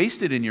 nothing's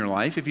wasted in your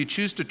life. If you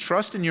choose to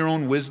trust in your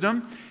own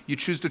wisdom, you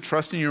choose to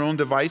trust in your own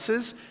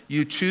devices,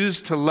 you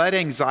choose to let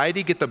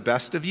anxiety get the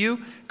best of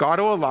you, God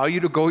will allow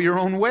you to go your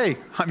own way.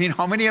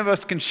 How many of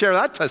us can share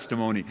that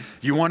testimony?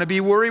 You want to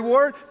be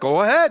worry-wart?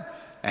 Go ahead.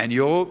 And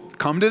you'll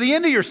come to the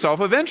end of yourself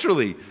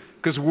eventually,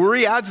 because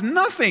worry adds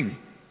nothing.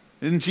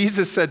 And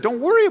Jesus said, don't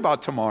worry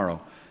about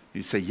tomorrow.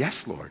 You say,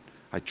 yes, Lord,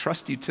 I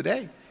trust you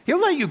today. He'll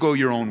let you go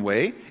your own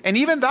way. And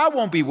even that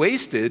won't be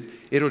wasted.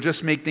 It'll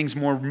just make things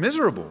more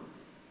miserable.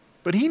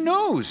 But he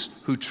knows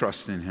who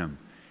trusts in him.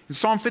 In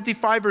Psalm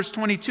 55, verse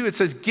 22, it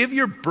says, give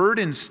your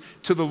burdens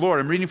to the Lord.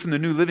 I'm reading from the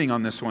New Living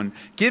on this one.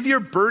 Give your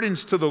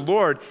burdens to the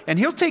Lord, and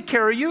he'll take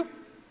care of you.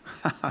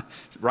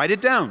 Write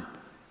it down.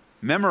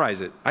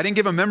 Memorize it. I didn't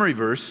give a memory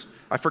verse.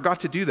 I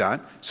forgot to do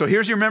that. So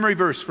here's your memory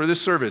verse for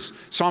this service.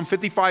 Psalm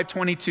 55,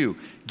 22.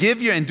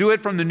 And do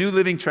it from the New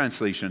Living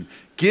Translation.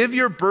 Give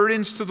your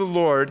burdens to the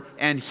Lord,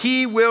 and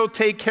he will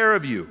take care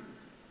of you.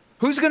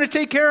 Who's going to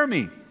take care of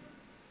me?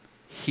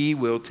 He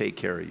will take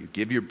care of you.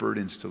 Give your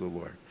burdens to the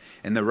Lord.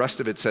 And the rest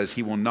of it says,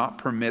 he will not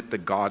permit the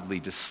godly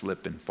to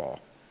slip and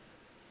fall.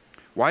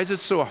 Why is it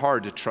so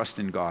hard to trust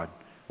in God?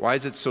 Why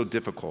is it so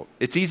difficult?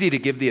 It's easy to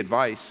give the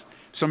advice.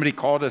 If somebody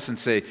called us and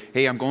say,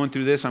 hey, I'm going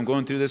through this,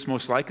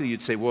 most likely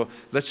you'd say, well,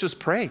 let's just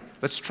pray.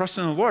 Let's trust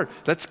in the Lord.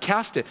 Let's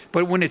cast it.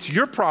 But when it's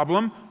your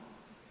problem,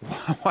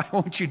 why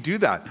won't you do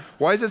that?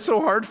 Why is it so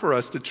hard for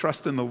us to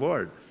trust in the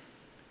Lord?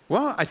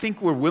 Well, I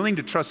think we're willing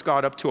to trust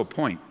God up to a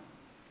point.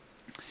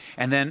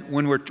 And then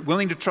when we're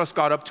willing to trust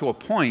God up to a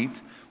point,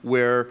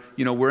 where,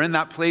 we're in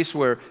that place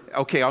where,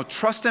 okay, I'll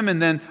trust him,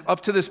 and then up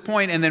to this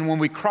point, and then when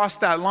we cross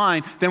that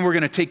line, then we're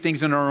going to take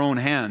things in our own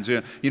hands.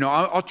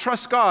 I'll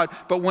trust God,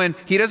 but when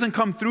he doesn't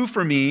come through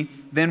for me,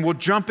 then we'll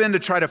jump in to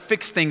try to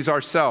fix things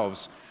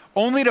ourselves,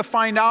 only to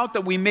find out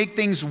that we make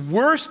things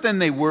worse than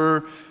they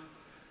were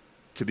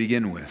to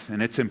begin with.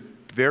 And it's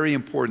very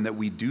important that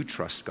we do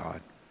trust God.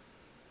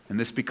 And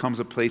this becomes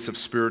a place of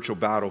spiritual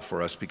battle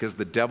for us, because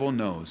the devil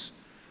knows.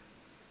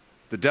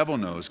 The devil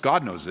knows.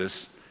 God knows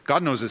this.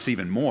 God knows this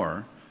even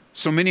more.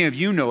 So many of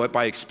you know it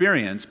by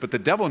experience, but the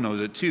devil knows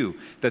it too,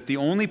 that the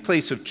only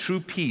place of true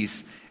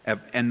peace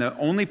and the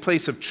only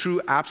place of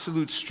true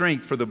absolute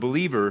strength for the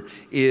believer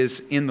is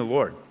in the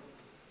Lord,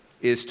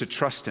 is to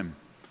trust him.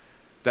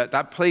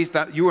 That place,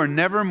 that you are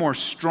never more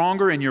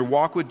stronger in your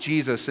walk with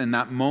Jesus in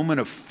that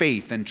moment of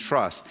faith and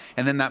trust.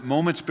 And then that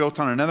moment's built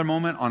on another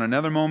moment,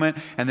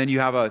 and then you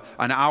have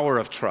an hour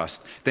of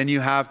trust. Then you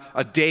have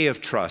a day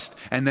of trust.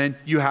 And then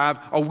you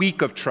have a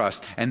week of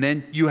trust. And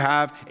then you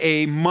have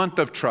a month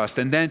of trust.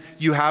 And then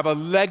you have a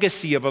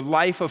legacy of a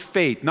life of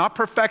faith. Not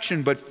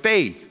perfection, but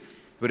faith.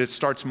 But it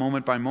starts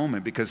moment by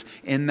moment, because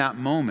in that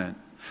moment,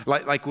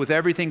 like with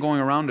everything going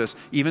around us,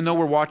 even though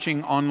we're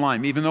watching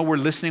online, even though we're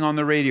listening on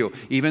the radio,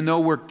 even though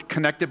we're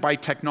connected by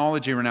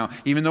technology right now,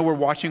 even though we're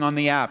watching on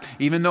the app,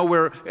 even though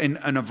we're in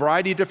a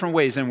variety of different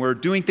ways, and we're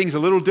doing things a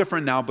little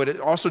different now, but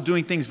also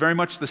doing things very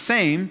much the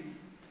same,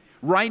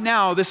 right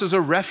now, this is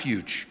a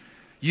refuge.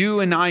 You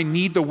and I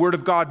need the Word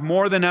of God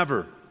more than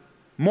ever.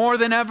 More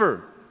than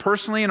ever.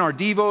 Personally in our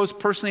devos,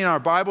 personally in our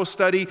Bible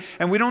study,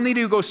 and we don't need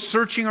to go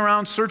searching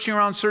around.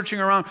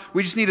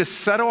 We just need to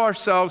settle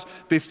ourselves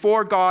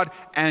before God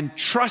and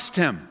trust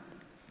him,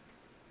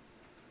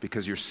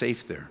 because you're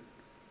safe there.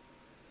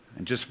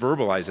 And just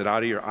verbalize it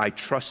out of your, I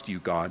trust you,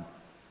 God,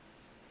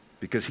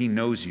 because he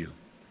knows you.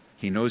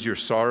 He knows your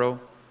sorrow.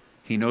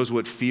 He knows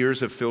what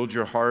fears have filled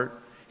your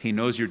heart. He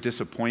knows your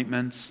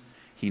disappointments.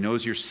 He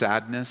knows your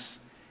sadness.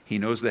 He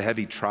knows the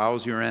heavy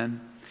trials you're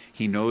in.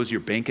 He knows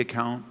your bank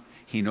account.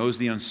 He knows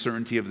the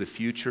uncertainty of the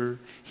future.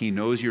 He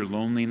knows your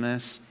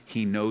loneliness.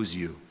 He knows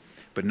you.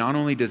 But not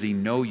only does he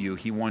know you,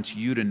 he wants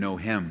you to know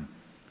him.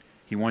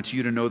 He wants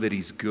you to know that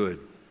he's good,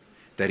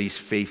 that he's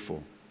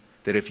faithful,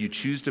 that if you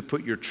choose to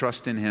put your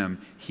trust in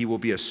him, he will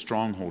be a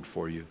stronghold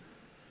for you.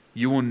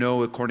 You will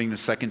know, according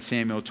to 2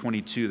 Samuel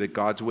 22, that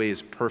God's way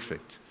is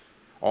perfect.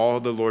 All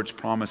the Lord's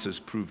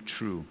promises prove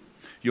true.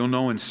 You'll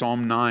know in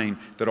Psalm 9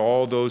 that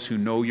all those who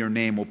know your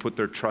name will put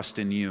their trust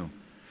in you.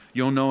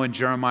 You'll know in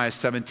Jeremiah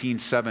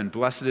 17:7,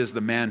 blessed is the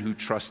man who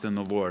trusts in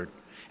the Lord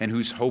and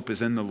whose hope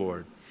is in the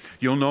Lord.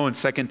 You'll know in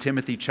 2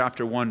 Timothy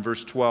chapter 1,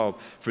 verse 12,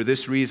 for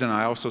this reason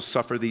I also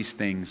suffer these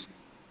things.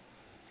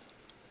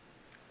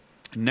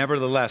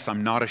 Nevertheless,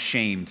 I'm not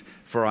ashamed,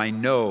 for I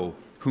know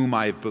whom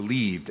I have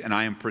believed, and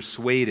I am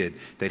persuaded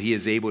that he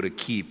is able to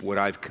keep what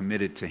I've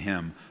committed to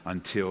him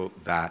until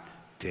that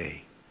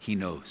day. He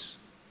knows.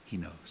 He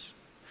knows.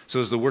 So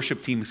as the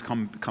worship team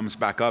comes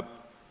back up,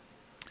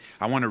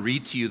 I want to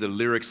read to you the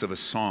lyrics of a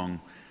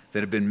song that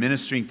have been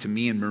ministering to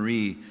me and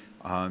Marie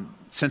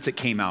since it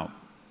came out.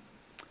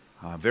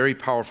 A very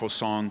powerful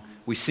song.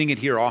 We sing it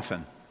here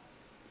often.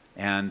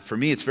 And for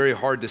me, it's very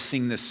hard to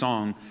sing this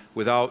song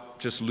without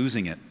just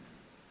losing it.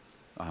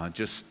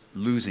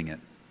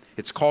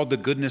 It's called The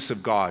Goodness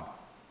of God.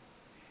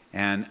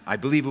 And I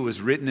believe it was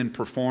written and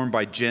performed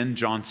by Jen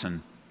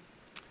Johnson.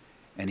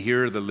 And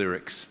here are the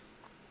lyrics.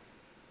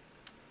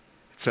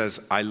 It says,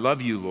 I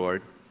love you,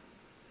 Lord,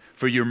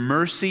 for your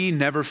mercy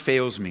never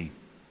fails me.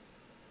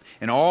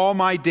 In all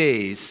my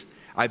days,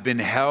 I've been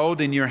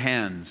held in your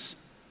hands.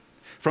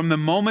 From the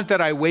moment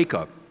that I wake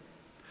up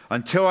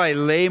until I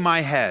lay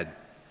my head,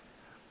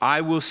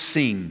 I will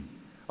sing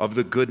of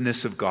the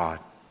goodness of God.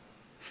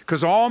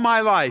 Because all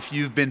my life,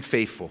 you've been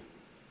faithful.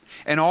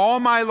 And all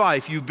my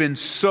life, you've been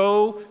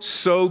so,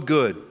 so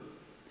good.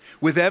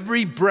 With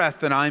every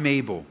breath that I'm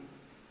able,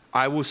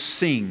 I will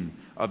sing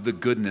of the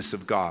goodness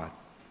of God.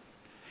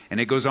 And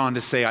it goes on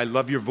to say, I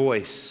love your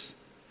voice.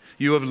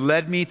 You have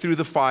led me through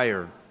the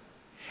fire.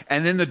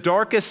 And in the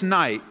darkest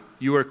night,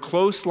 you are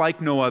close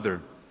like no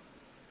other.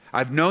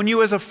 I've known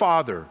you as a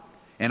father,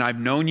 and I've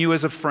known you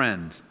as a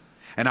friend,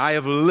 and I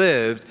have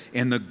lived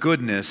in the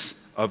goodness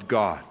of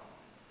God.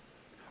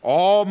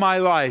 All my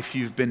life,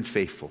 you've been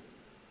faithful.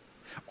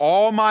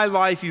 All my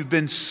life, you've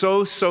been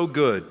so, so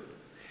good.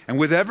 And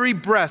with every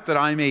breath that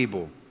I'm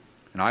able,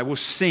 and I will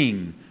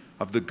sing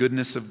of the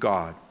goodness of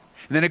God.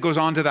 And then it goes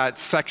on to that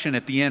section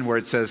at the end where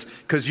it says,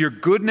 because your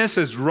goodness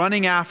is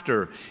running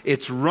after,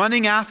 it's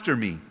running after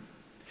me.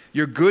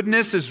 Your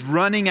goodness is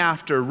running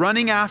after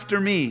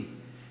me.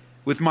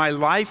 With my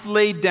life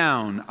laid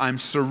down, I'm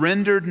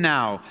surrendered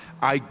now.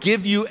 I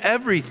give you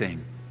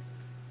everything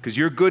because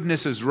your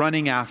goodness is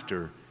running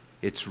after.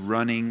 It's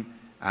running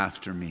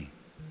after me.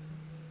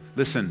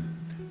 Listen,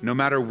 no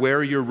matter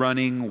where you're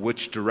running,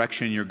 which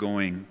direction you're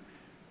going,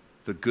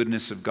 the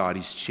goodness of God,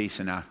 He's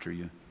chasing after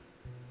you.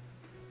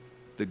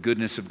 The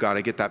goodness of God.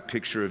 I get that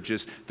picture of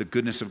just the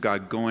goodness of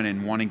God going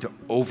and wanting to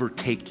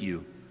overtake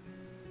you.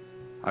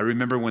 I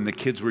remember when the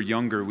kids were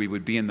younger, we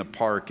would be in the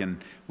park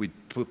and we'd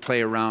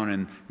play around,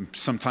 and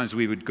sometimes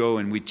we would go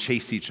and we'd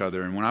chase each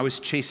other. And when I was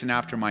chasing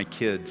after my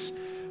kids,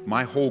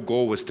 my whole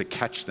goal was to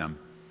catch them.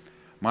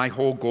 My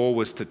whole goal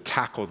was to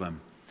tackle them.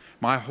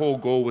 My whole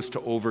goal was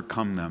to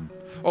overcome them.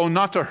 Oh,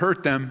 not to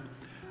hurt them,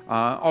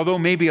 although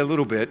maybe a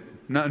little bit.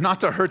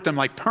 Not to hurt them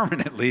like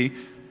permanently,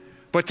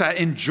 but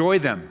to enjoy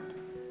them.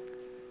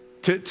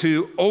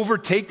 To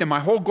overtake them. My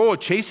whole goal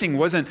of chasing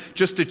wasn't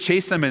just to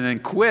chase them and then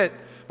quit.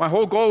 My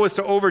whole goal was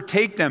to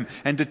overtake them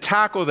and to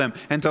tackle them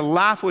and to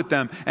laugh with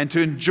them and to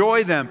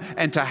enjoy them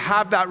and to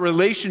have that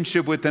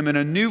relationship with them in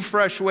a new,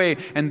 fresh way.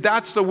 And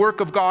that's the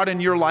work of God in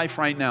your life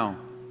right now.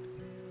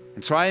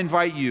 And so I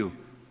invite you,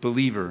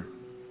 believer,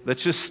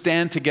 let's just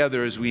stand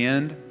together as we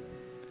end.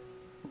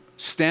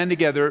 Stand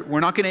together.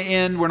 We're not going to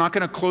end. We're not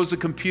going to close the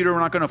computer. We're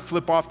not going to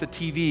flip off the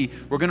TV.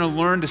 We're going to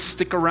learn to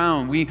stick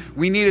around. We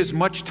need as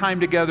much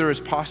time together as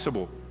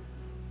possible.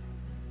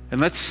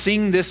 And let's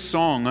sing this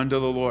song unto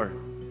the Lord.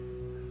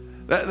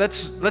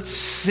 Let's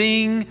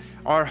sing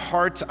our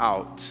hearts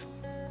out.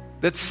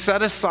 Let's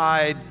set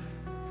aside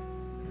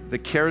the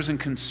cares and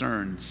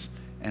concerns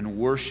and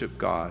worship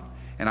God.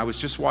 And I was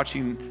just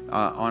watching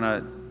on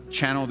a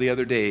channel the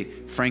other day,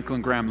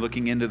 Franklin Graham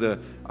looking into the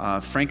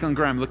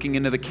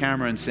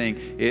camera and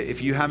saying,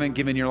 if you haven't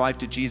given your life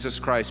to Jesus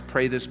Christ,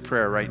 pray this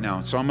prayer right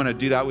now. So I'm going to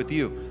do that with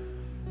you.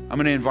 I'm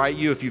going to invite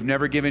you, if you've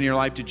never given your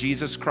life to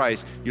Jesus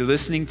Christ, you're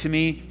listening to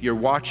me, you're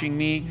watching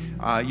me,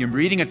 you're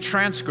reading a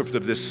transcript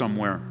of this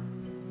somewhere.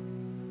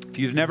 If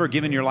you've never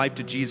given your life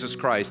to Jesus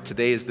Christ,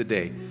 today is the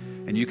day.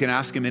 And you can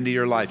ask Him into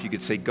your life. You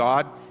could say,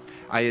 God,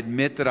 I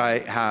admit that I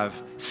have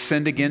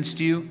sinned against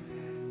you,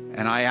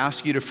 and I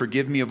ask you to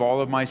forgive me of all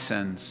of my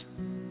sins.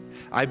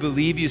 I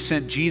believe you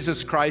sent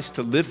Jesus Christ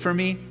to live for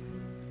me,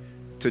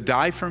 to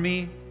die for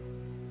me,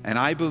 and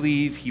I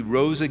believe He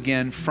rose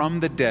again from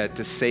the dead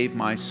to save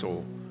my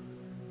soul.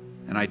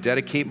 And I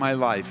dedicate my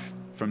life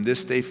from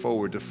this day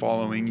forward to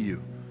following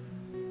you.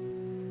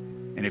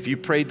 And if you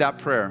prayed that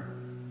prayer,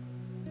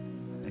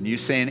 and you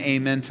say an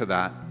amen to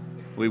that,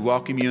 we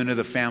welcome you into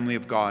the family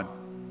of God.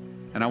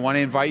 And I want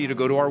to invite you to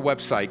go to our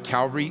website,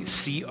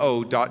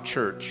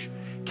 calvaryco.church.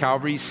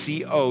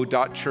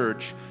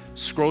 calvaryco.church.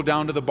 Scroll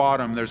down to the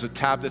bottom. There's a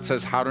tab that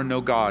says How to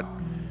Know God.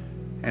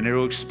 And it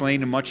will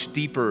explain much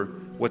deeper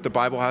what the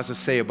Bible has to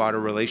say about a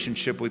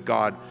relationship with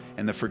God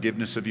and the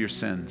forgiveness of your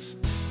sins.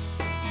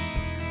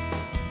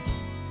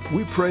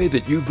 We pray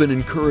that you've been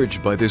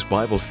encouraged by this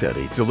Bible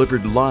study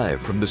delivered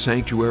live from the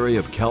sanctuary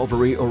of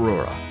Calvary,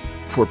 Aurora.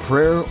 For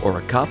prayer or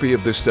a copy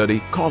of this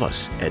study, call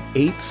us at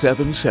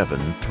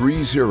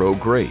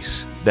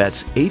 877-30-GRACE.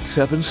 That's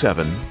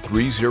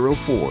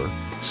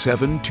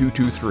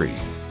 877-304-7223.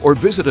 Or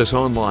visit us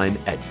online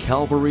at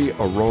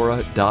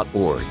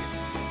calvaryaurora.org.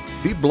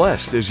 Be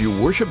blessed as you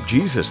worship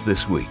Jesus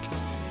this week.